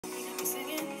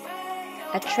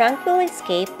a tranquil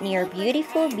escape near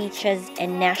beautiful beaches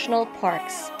and national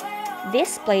parks.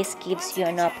 This place gives you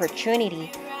an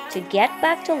opportunity to get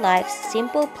back to life's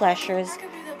simple pleasures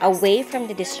away from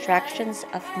the distractions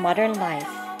of modern life.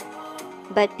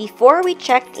 But before we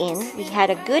checked in, we had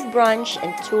a good brunch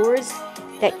and tours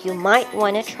that you might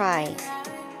want to try.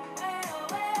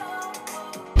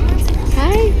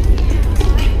 Hi!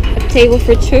 A table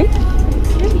for two?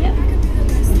 Yeah.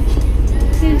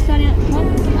 So you're starting at the top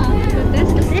with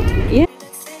this, the thick? Yeah.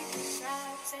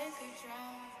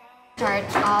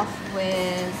 Start off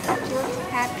with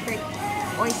Patrick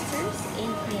oysters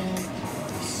in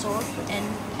salt and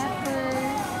pepper,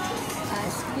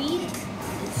 squid,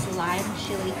 it's lime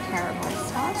chili caramel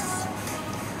sauce,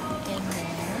 and then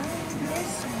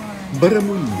this one.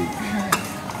 Barramundi.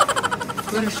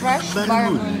 Fresh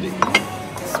barramundi.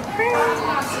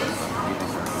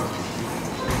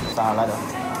 Salad.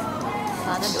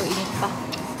 Salad o init pa.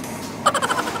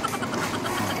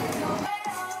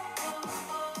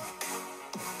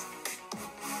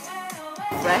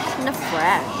 Fresh na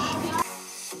fresh.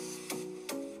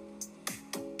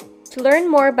 To learn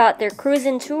more about their cruise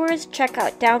and tours, check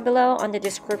out down below on the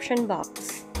description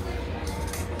box.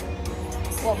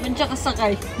 Huwag man siya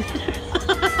kasakay.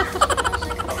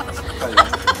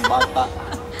 Bata.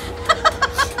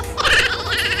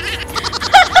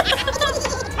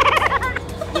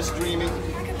 Just dreaming.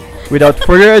 Without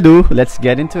further ado, let's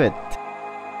get into it.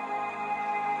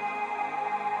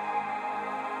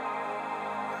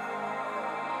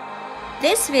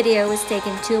 This video was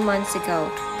taken 2 months ago,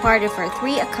 part of our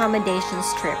 3 accommodations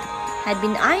trip. Had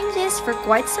been eyeing this for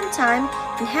quite some time,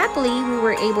 and happily we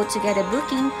were able to get a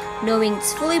booking knowing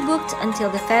it's fully booked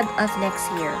until the Feb of next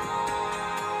year.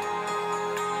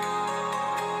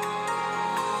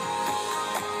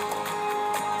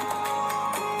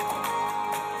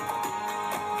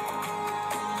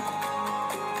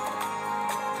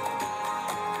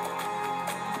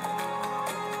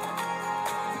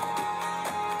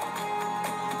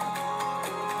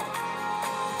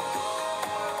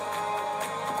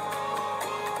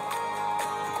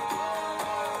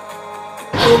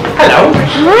 Hello.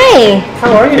 Hi!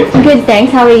 How are you? Good,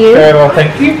 thanks. How are you? Very well,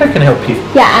 thank you. How can I help you?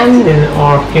 Yeah, I'm... In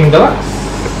our King Deluxe.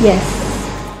 Yes.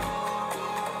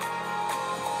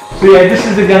 So yeah, this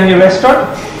is the Gunyah restaurant.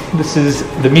 This is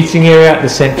the meeting area, the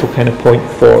central kind of point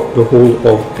for the whole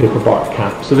of Paperbark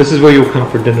camp. So this is where you'll come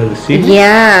for dinner this evening.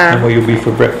 Yeah. And where you'll be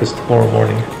for breakfast tomorrow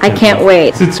morning. I can't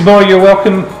wait. So tomorrow you're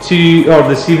welcome to, or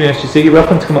this evening I should say, you're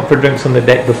welcome to come up for drinks on the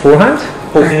deck beforehand.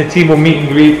 Hopefully the team will meet and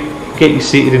greet, get you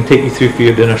seated and take you through for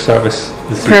your dinner service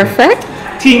this evening. Perfect.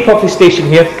 Tea and coffee station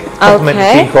here. Complimentary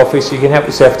Okay. tea and coffee, so you can help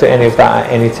yourself to any of that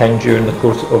at any time during the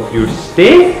course of your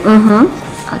stay.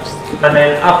 And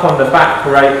then up on the back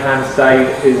right hand side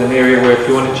is an area where if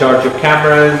you want to charge your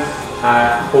cameras,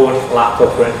 phone,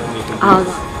 laptop or anything you can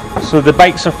do. So the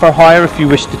bikes are for hire if you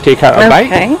wish to take out a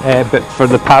Okay. bike, but for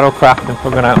the paddle craft and for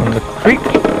going out on the creek,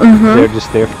 they're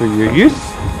just there for your use.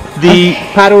 The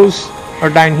paddles are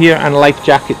down here and life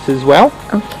jackets as well.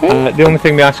 Okay. The only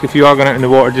thing we ask if you are going out in the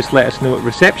water, just let us know at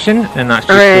reception, and that's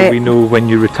just so we know when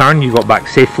you return you got back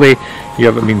safely, you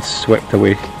haven't been swept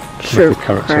away with the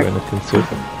currents or anything. So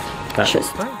that's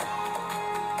fine.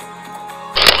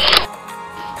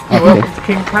 Welcome to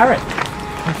King Parrot.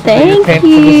 Thank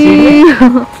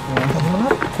you.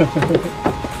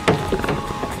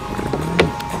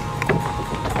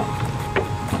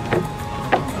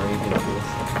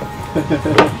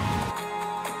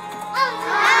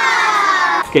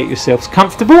 Get yourselves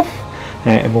comfortable,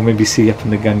 and we'll maybe see you up in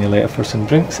the Gunyah later for some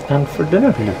drinks and for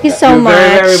dinner. Thank you so You're much.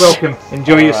 very, very welcome.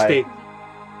 Enjoy your stay.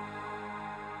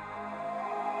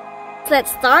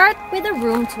 Let's start with a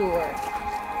room tour.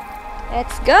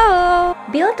 Let's go!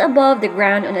 Built above the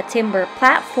ground on a timber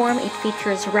platform, it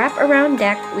features wrap-around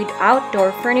deck with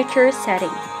outdoor furniture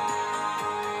setting.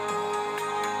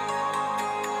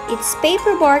 It's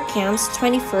Paperbark Camp's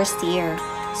 21st year,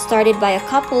 started by a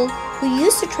couple who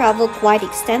used to travel quite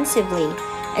extensively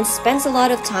and spends a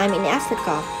lot of time in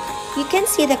Africa. You can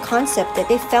see the concept that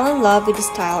they fell in love with the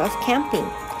style of camping,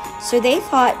 so they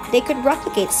thought they could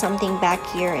replicate something back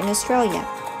here in Australia.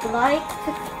 Like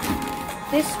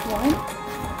this one.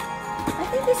 I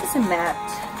think this is a mat.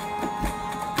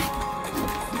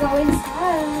 Let's go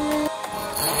inside.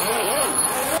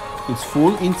 It's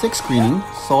full insect screening,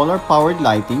 solar-powered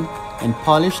lighting, and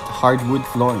polished hardwood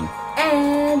flooring.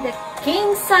 And the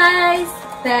king-size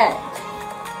bed.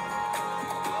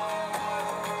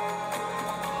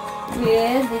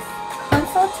 With this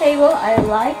console table, I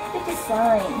like the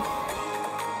design.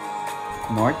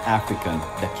 North African,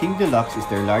 the King Deluxe is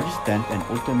their largest tent and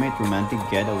ultimate romantic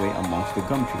getaway amongst the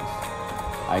gum trees.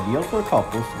 Ideal for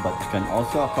couples, but it can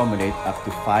also accommodate up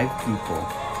to 5 people.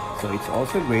 So it's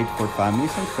also great for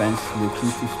families and friends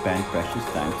looking to spend precious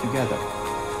time together.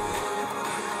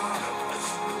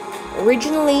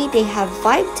 Originally, they have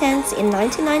 5 tents in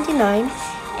 1999.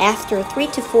 After 3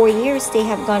 to 4 years, they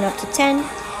have gone up to 10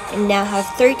 and now have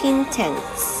 13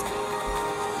 tents.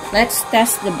 Let's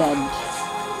test the bed.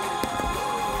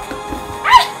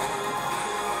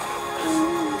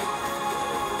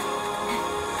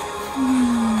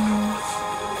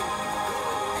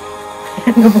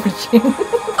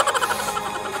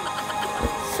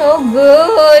 So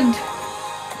good.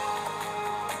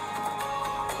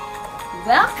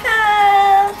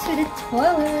 Welcome to the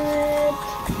toilet.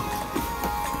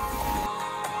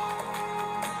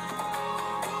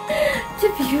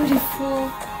 It's beautiful.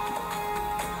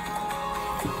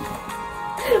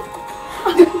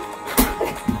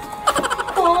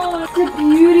 Oh, it's a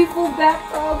beautiful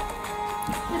bathtub.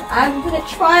 I'm gonna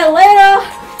try later.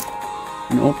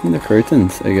 And open the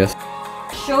curtains, I guess.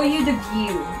 Show you the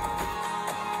view.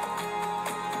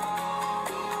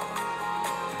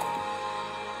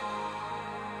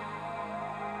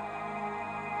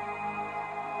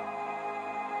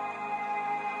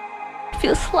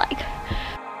 Feels like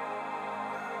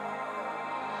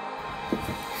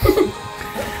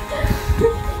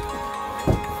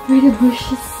where the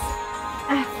bushes,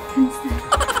 African style,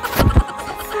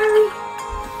 safari,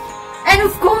 and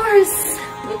of course,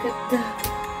 look at the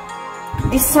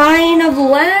design of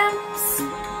lamps.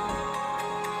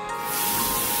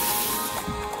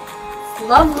 It's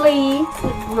lovely.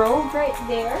 The grove right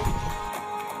there.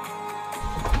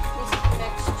 This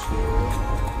connects to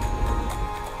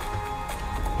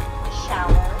the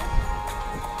shower.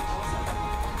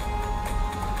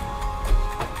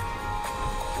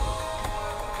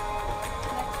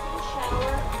 Next to the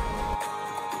shower.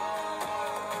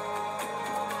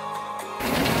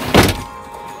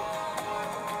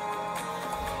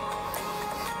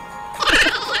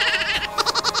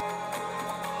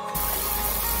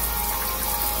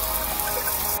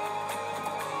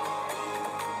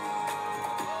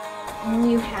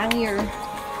 And you hang your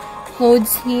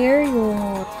clothes here,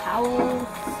 your towels.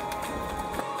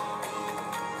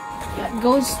 That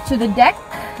goes to the deck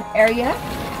area.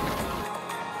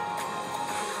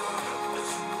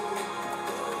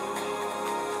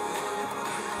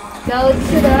 Go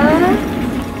to the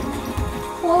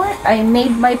toilet. I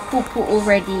made my poo-poo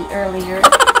already earlier.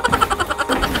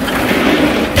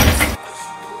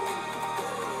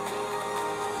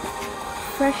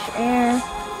 Fresh air.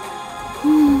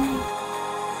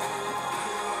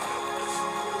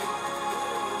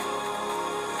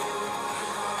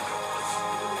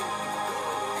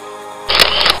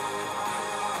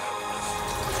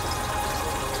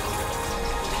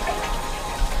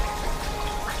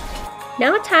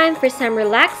 Now time for some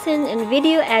relaxing and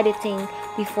video editing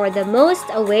before the most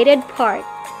awaited part.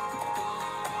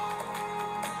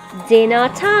 Dinner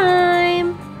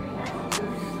time!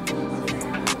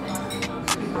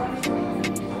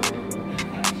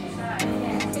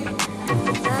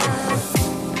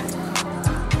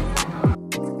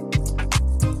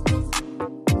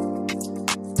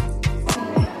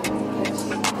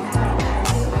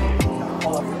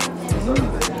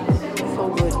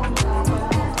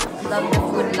 Love the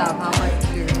food, love. How about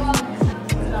you?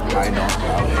 I don't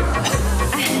love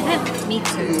it. Me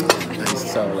too.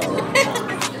 It's so lovely.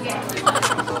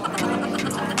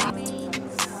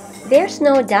 There's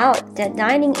no doubt that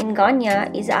dining in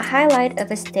Gunyah is a highlight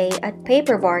of a stay at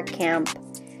Paperbark camp,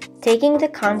 taking the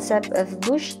concept of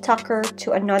bush tucker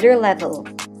to another level.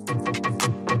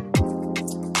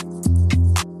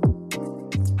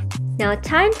 Now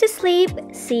time to sleep.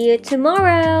 See you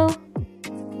tomorrow.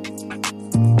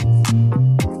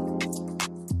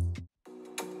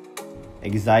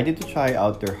 Excited to try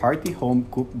out their hearty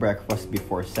home-cooked breakfast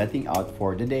before setting out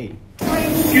for the day.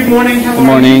 Good morning, how Good are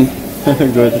morning.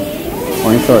 Good.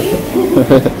 Morning, sir.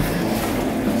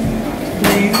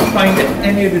 Please find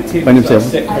any of the tables Find that them, are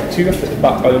sit or two up at the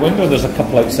back by the window. There's a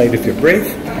couple outside if you're brave.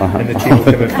 And the team will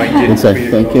come and find you. Inside.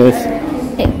 Thank you.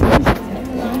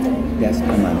 Yes,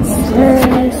 come on.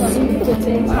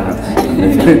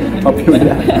 Help you with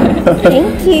that.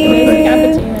 Thank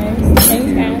you.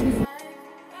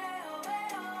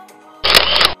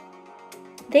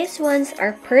 These ones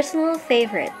are personal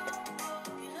favorite.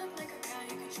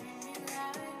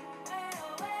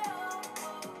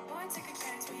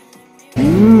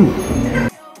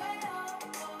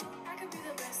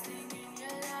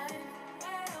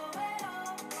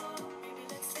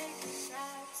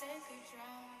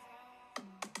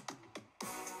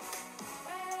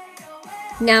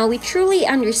 Now we truly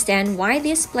understand why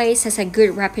this place has a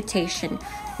good reputation.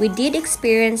 We did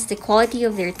experience the quality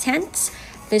of their tents,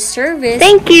 the service,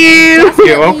 Thank you.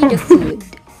 definitely the food.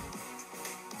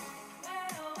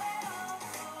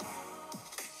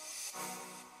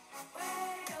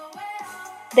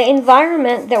 The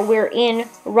environment that we're in,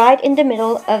 right in the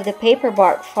middle of the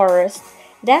paperbark forest,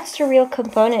 that's the real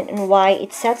component and why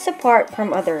it sets apart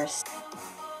from others.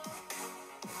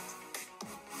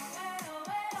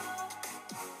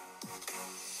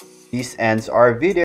 This ends our video.